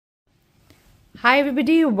Hi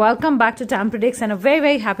everybody, welcome back to Tam Predicts and a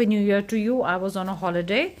very happy new year to you. I was on a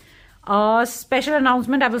holiday. Special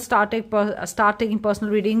announcement, I will start taking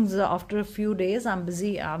personal readings after a few days. I'm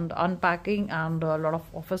busy and unpacking and a lot of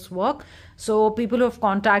office work. So people who have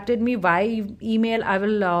contacted me via email, I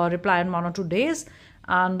will reply in 1 or 2 days.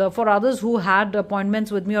 And for others who had appointments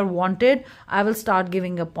with me or wanted, I will start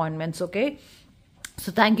giving appointments, okay? So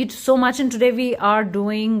thank you so much, and today we are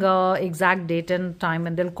doing exact date and time,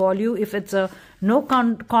 and they'll call you if it's a no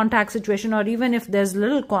contact situation, or even if there's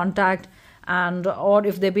little contact, and or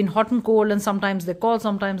if they've been hot and cold and sometimes they call,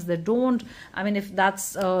 sometimes they don't. I mean, if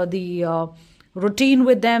that's the routine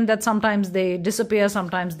with them, that sometimes they disappear,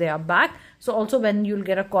 sometimes they are back. So also when you'll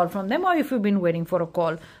get a call from them, or if you've been waiting for a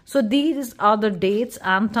call. So these are the dates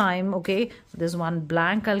and time, okay? There's one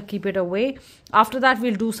blank, I'll keep it away. After that,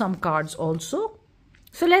 we'll do some cards also.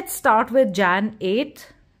 So let's start with Jan 8th,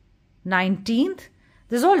 19th.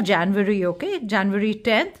 This is all January, okay? January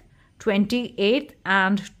 10th, 28th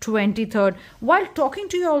and 23rd. While talking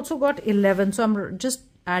to you, I also got 11. So I'm just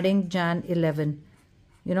adding Jan 11.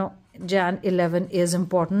 You know, Jan 11 is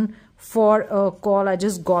important for a call. I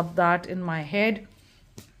just got that in my head.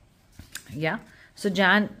 Yeah. So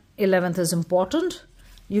Jan 11th is important.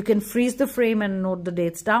 You can freeze the frame and note the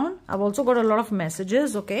dates down. I've also got a lot of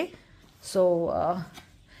messages, okay? So,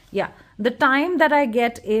 yeah, the time that I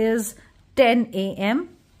get is 10 a.m.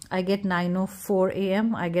 I get 9:04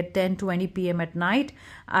 a.m. I get 10:20 p.m. at night.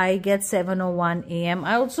 I get 7:01 a.m.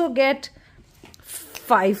 I also get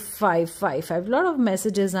 555. I have a lot of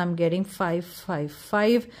messages I'm getting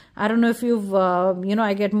 555. I don't know if you've,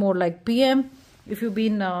 I get more like p.m. If you've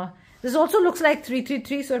been, this also looks like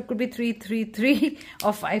 333, so it could be 333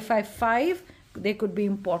 or 555. They could be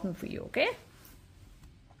important for you, okay?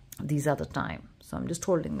 These are the time. So I'm just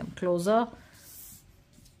holding them closer.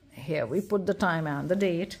 Here we put the time and the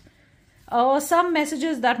date. Some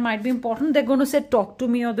messages that might be important. They're going to say talk to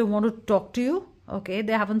me, or they want to talk to you. Okay,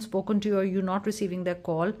 they haven't spoken to you, or you're not receiving their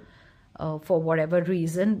call for whatever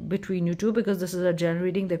reason between you two, because this is a general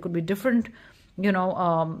reading. There could be different,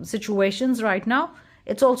 situations right now.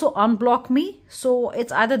 It's also unblock me. So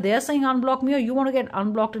it's either they're saying unblock me, or you want to get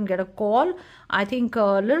unblocked and get a call. I think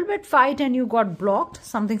a little bit fight and you got blocked.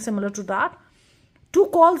 Something similar to that. 2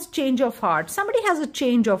 calls, change of heart. Somebody has a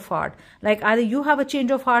change of heart. Like either you have a change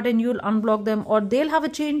of heart and you'll unblock them, or they'll have a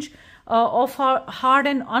change of heart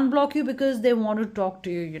and unblock you because they want to talk to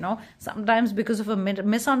you, Sometimes because of a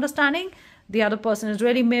misunderstanding, the other person is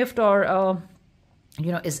really miffed, or,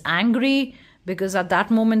 is angry. Because at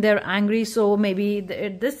that moment they're angry. So maybe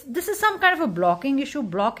this is some kind of a blocking issue.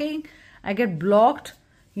 Blocking. I get blocked,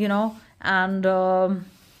 and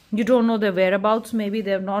you don't know their whereabouts. Maybe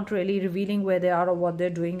they're not really revealing where they are or what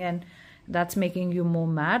they're doing, and that's making you more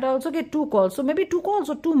mad. I also get 2 calls. So maybe 2 calls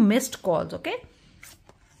or 2 missed calls, okay?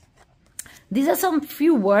 These are some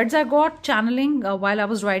few words I got channeling while I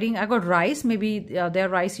was writing. I got rice. Maybe they're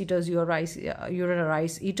rice eaters. You're a rice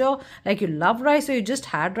eater. Like you love rice, or you just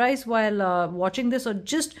had rice while watching this, or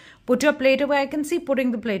just put your plate away. I can see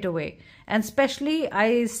putting the plate away. And especially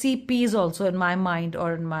I see peas also in my mind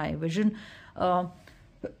or in my vision.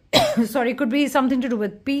 Sorry, it could be something to do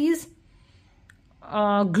with peas.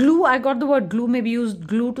 Glue, I got the word glue. Maybe use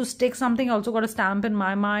glue to stick something. I also got a stamp in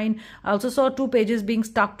my mind. I also saw 2 pages being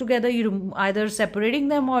stuck together. You either separating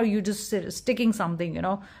them, or you just sticking something,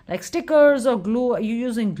 like stickers or glue. You're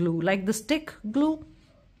using glue, like the stick glue.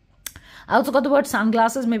 I also got the word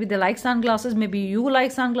sunglasses. Maybe they like sunglasses. Maybe you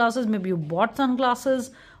like sunglasses. Maybe you bought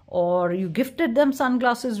sunglasses, or you gifted them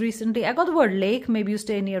sunglasses recently. I got the word lake. Maybe you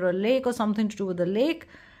stay near a lake or something to do with the lake.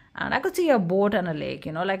 And I could see a boat and a lake,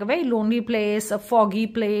 like a very lonely place, a foggy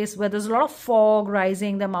place where there's a lot of fog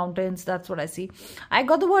rising, the mountains. That's what I see. I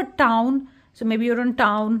got the word town. So maybe you're in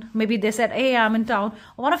town. Maybe they said, hey, I'm in town.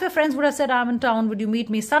 One of your friends would have said, I'm in town. Would you meet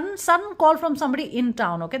me? Sudden call from somebody in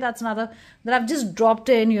town. Okay, that's another that I've just dropped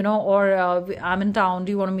in, or I'm in town.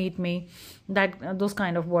 Do you want to meet me? Those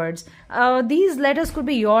kind of words. These letters could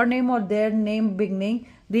be your name or their name beginning.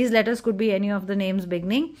 These letters could be any of the names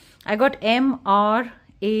beginning. I got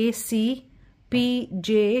MRACPJKIFTS.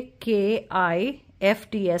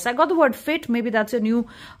 I got the word fit. Maybe that's a new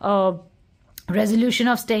resolution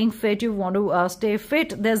of staying fit. You want to stay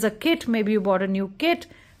fit. There's a kit. Maybe you bought a new kit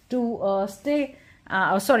to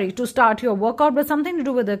to start your workout, but something to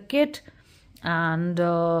do with a kit. And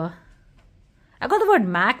I got the word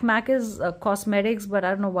Mac. Mac is cosmetics, but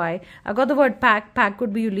I don't know why. I got the word pack. Pack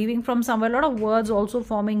could be you leaving from somewhere. A lot of words also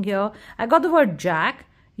forming here. I got the word Jack.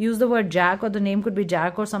 Use the word Jack, or the name could be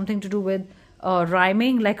Jack, or something to do with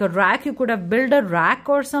rhyming, like a rack. You could have built a rack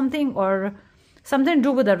or something, or Something to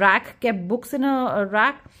do with a rack, kept books in a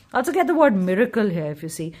rack. I also get the word miracle here, if you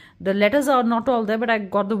see. The letters are not all there, but I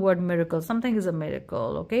got the word miracle. Something is a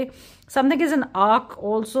miracle, okay? Something is an arc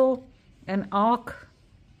also. An arc.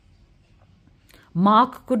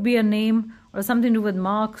 Mark could be a name or something to do with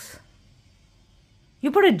marks.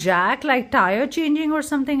 You put a jack, like tire changing or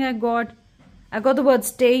something. I got the word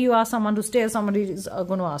stay. You ask someone to stay, or somebody is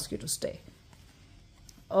going to ask you to stay.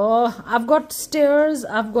 I've got stairs.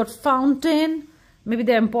 I've got fountain. Maybe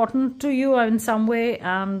they're important to you in some way.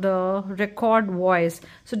 And record voice.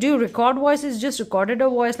 So do you record voice? Is just recorded a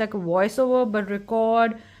voice, like a voiceover, but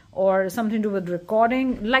record, or something to do with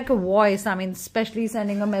recording, like a voice. I mean, especially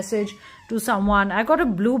sending a message to someone. I got a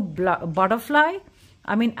blue butterfly.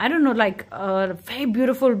 I mean, I don't know, like a very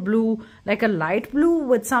beautiful blue, like a light blue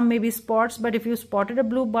with some maybe spots. But if you spotted a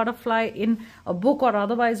blue butterfly in a book or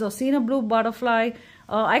otherwise, or seen a blue butterfly,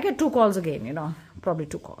 I get 2 calls again, you know, probably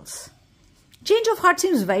 2 calls. Change of heart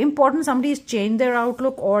seems very important. Somebody's changed their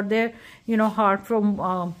outlook or their, you know, heart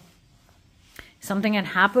from something had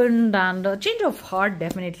happened, and a change of heart,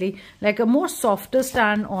 definitely, like a more softer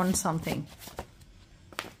stand on something.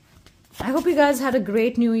 I hope you guys had a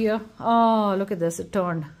great new year. Oh, look at this. It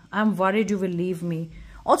turned. I'm worried you will leave me.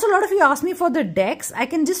 Also, a lot of you asked me for the decks. I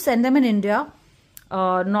can just send them in India,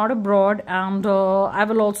 not abroad. And I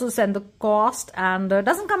will also send the cost. And it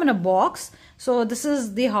doesn't come in a box. So this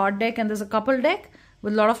is the hard deck, and there's a couple deck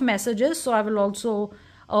with a lot of messages. So I will also,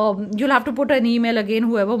 you'll have to put an email again,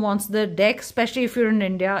 whoever wants the deck, especially if you're in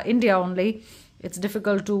India only. It's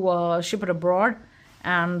difficult to ship it abroad.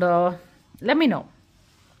 And let me know.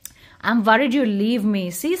 I'm worried you'll leave me.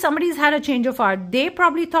 See, somebody's had a change of heart. They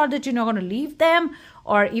probably thought that you're not going to leave them,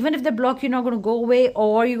 or even if they block, you're not going to go away,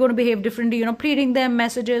 or you're going to behave differently, you know, pleading them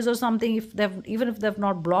messages or something, even if they've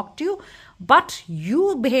not blocked you, but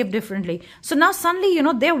you behave differently. So now suddenly, you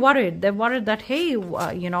know, they're worried. They're worried that, hey,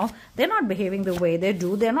 you know, they're not behaving the way they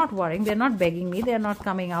do. They're not worrying. They're not begging me. They're not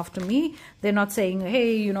coming after me. They're not saying,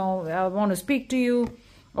 hey, you know, I want to speak to you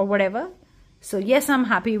or whatever. So yes, I'm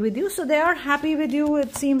happy with you. So they are happy with you.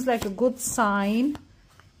 It seems like a good sign.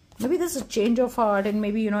 Maybe there's a change of heart, and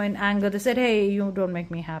maybe, you know, in anger, they said, hey, you don't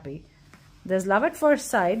make me happy. There's love at first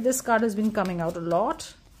sight. This card has been coming out a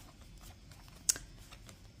lot.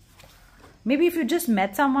 Maybe if you just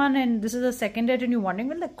met someone and this is a second date and you're wondering,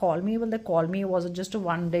 will they call me? Will they call me? Was it just a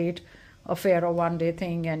one date affair or one day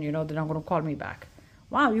thing, and, you know, they're not going to call me back?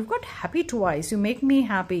 Wow, you've got happy twice. You make me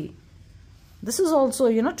happy. This is also,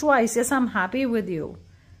 you know, twice. Yes, I'm happy with you.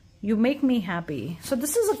 You make me happy. So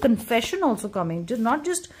this is a confession also coming. Not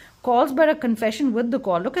just calls, but a confession with the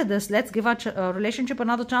call. Look at this. Let's give our relationship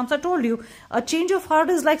another chance. I told you, a change of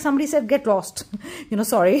heart is like somebody said, get lost. You know,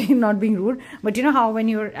 sorry, not being rude. But you know how when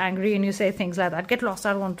you're angry and you say things like that, get lost,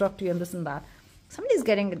 I don't want to talk to you, and this and that. Somebody's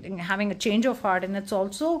having a change of heart. And it's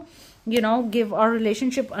also, you know, give our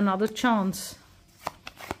relationship another chance.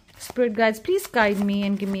 Spirit guides, please guide me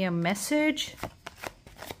and give me a message.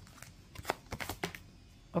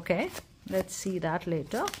 Okay, let's see that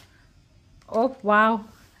later. Oh, wow.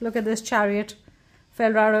 Look at this Chariot.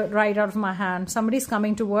 Fell right out of my hand. Somebody's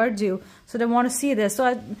coming towards you. So they want to see this.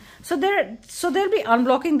 So there'll be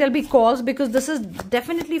unblocking. There'll be calls, because this is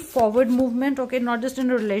definitely forward movement. Okay, not just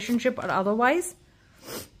in a relationship or otherwise.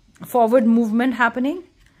 Forward movement happening.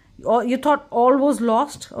 You thought all was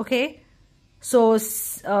lost. Okay. So,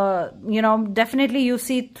 you know, definitely you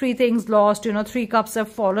see 3 things lost, you know, 3 cups have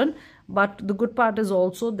fallen. But the good part is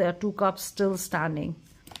also there are 2 cups still standing.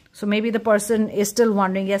 So maybe the person is still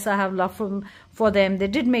wondering, yes, I have love for them. They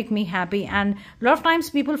did make me happy. And a lot of times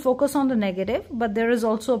people focus on the negative, but there is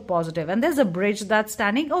also a positive. And there's a bridge that's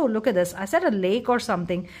standing. Oh, look at this. I said a lake or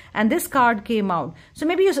something, and this card came out. So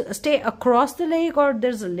maybe you stay across the lake, or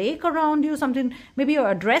there's a lake around you, something. Maybe your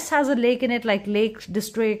address has a lake in it, like Lake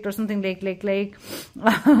District or something, lake.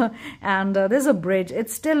 And there's a bridge.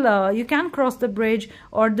 It's still, you can cross the bridge,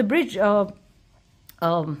 or the bridge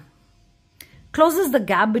closes the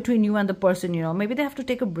gap between you and the person, you know. Maybe they have to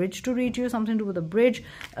take a bridge to reach you, something to do with a bridge.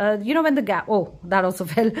 You know, when the gap, oh, that also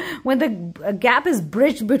fell. When the gap is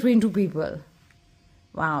bridged between 2 people.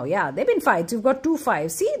 Wow, yeah, they've been fights. You've got 2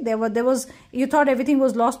 5s. See, there was, you thought everything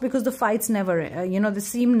was lost because the fights never, you know, they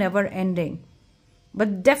seem never ending.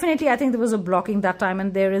 But definitely, I think there was a blocking that time,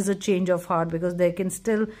 and there is a change of heart, because they can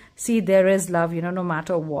still see there is love, you know, no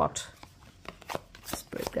matter what.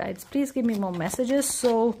 Spirit guides, please give me more messages.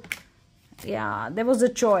 So, yeah, there was a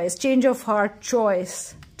choice, change of heart,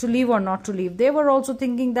 choice to leave or not to leave. They were also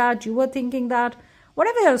thinking that, you were thinking that.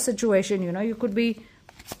 Whatever your situation, you know, you could be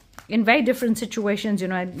in very different situations, you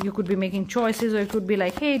know. You could be making choices, or it could be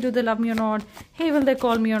like, hey, do they love me or not? Hey, will they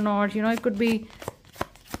call me or not? You know, it could be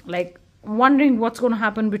like wondering what's going to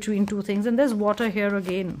happen between two things. And there's water here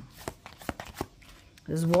again.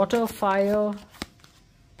 There's water, fire.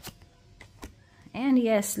 And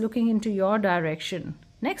yes, looking into your direction.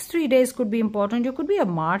 Next 3 days could be important. You could be a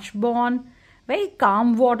March born. Very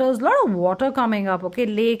calm waters. A lot of water coming up. Okay,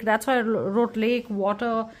 lake. That's why I wrote lake,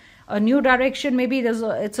 water, a new direction. Maybe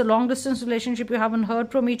it's a long distance relationship. You haven't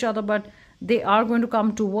heard from each other, but they are going to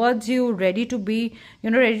come towards you, ready to be,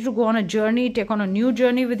 ready to go on a journey, take on a new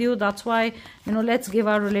journey with you. That's why, let's give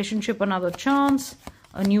our relationship another chance,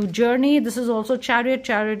 a new journey. This is also Chariot.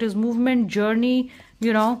 Chariot is movement, journey,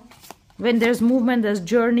 when there's movement, there's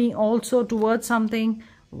journey also towards something.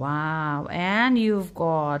 Wow. And you've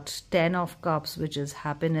got 10 of Cups, which is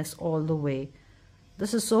happiness all the way.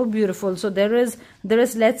 This is so beautiful. So there is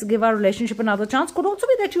let's give our relationship another chance. Could also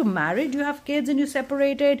be that you're married, you have kids and you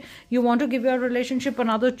separated. You want to give your relationship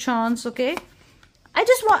another chance, okay? I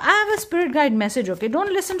have a spirit guide message, okay?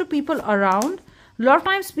 Don't listen to people around. A lot of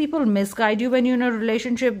times people misguide you when you're in a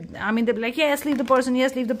relationship. I mean, they'll be like, yes, leave the person.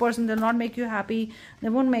 Yes, leave the person. They'll not make you happy. They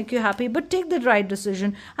won't make you happy. But take the right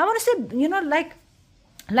decision. I want to say,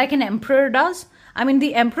 like an emperor does. I mean,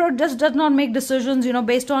 the emperor just does not make decisions,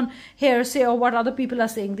 based on hearsay or what other people are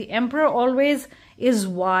saying. The emperor always is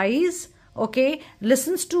wise, okay?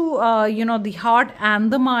 Listens to, the heart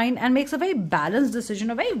and the mind and makes a very balanced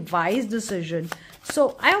decision, a very wise decision.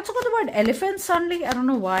 So I also got the word elephant suddenly. I don't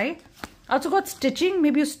know why. I also got stitching.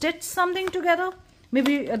 Maybe you stitch something together.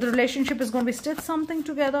 Maybe the relationship is going to be stitch something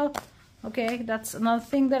together. Okay, that's another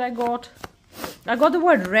thing that I got. I got the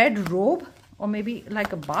word red robe. Or maybe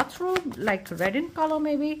like a bathrobe, like red in color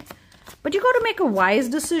maybe. But you got to make a wise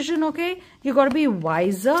decision, okay? You got to be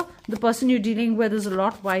wiser. The person you're dealing with is a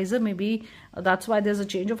lot wiser. Maybe that's why there's a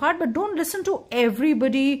change of heart. But don't listen to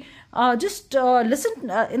everybody. Just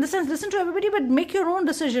listen, in the sense, listen to everybody, but make your own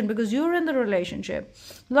decision because you're in the relationship.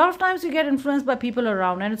 A lot of times we get influenced by people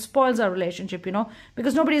around and it spoils our relationship,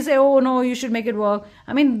 because nobody say, oh, no, you should make it work.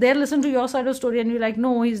 I mean, they'll listen to your side of the story and you're like,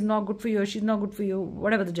 no, he's not good for you. She's not good for you,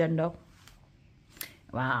 whatever the gender.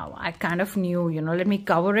 Wow, I kind of knew, let me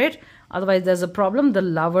cover it. Otherwise, there's a problem. The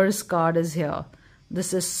Lover's card is here.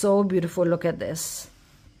 This is so beautiful. Look at this.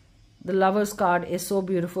 The Lover's card is so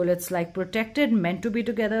beautiful. It's like protected, meant to be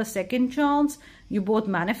together, second chance. You both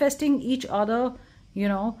manifesting each other,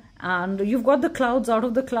 and you've got the clouds. Out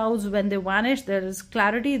of the clouds, when they vanish, there is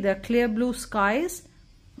clarity. There are clear blue skies.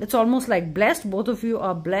 It's almost like blessed. Both of you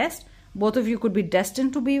are blessed. Both of you could be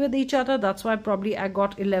destined to be with each other. That's why probably I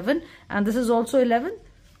got 11. And this is also 11.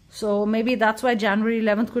 So maybe that's why January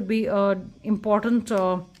 11th could be an important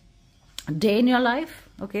day in your life.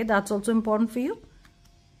 Okay, that's also important for you.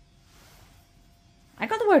 I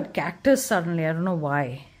got the word cactus suddenly. I don't know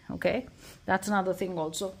why. Okay, that's another thing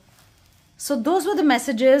also. So those were the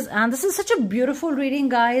messages, and this is such a beautiful reading,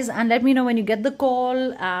 guys. And let me know when you get the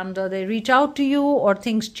call and they reach out to you or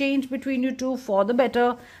things change between you two for the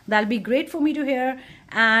better. That'll be great for me to hear.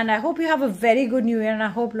 And I hope you have a very good new year. And I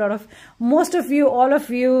hope most of you, all of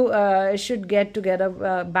you should get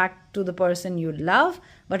together back to the person you love.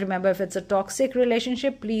 But remember, if it's a toxic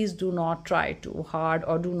relationship, please do not try too hard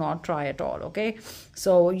or do not try at all, okay?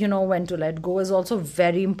 So, when to let go is also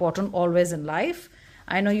very important always in life.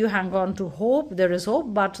 I know you hang on to hope. There is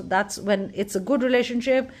hope, but that's when it's a good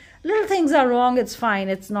relationship. Little things are wrong. It's fine.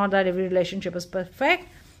 It's not that every relationship is perfect.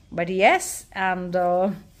 But yes, and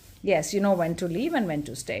yes, you know when to leave and when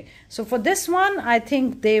to stay. So for this one, I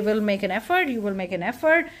think they will make an effort. You will make an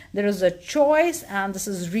effort. There is a choice, and this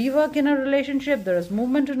is rework in a relationship. There is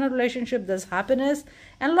movement in a relationship. There's happiness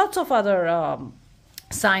and lots of other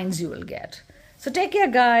signs you will get. So take care,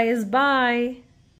 guys. Bye.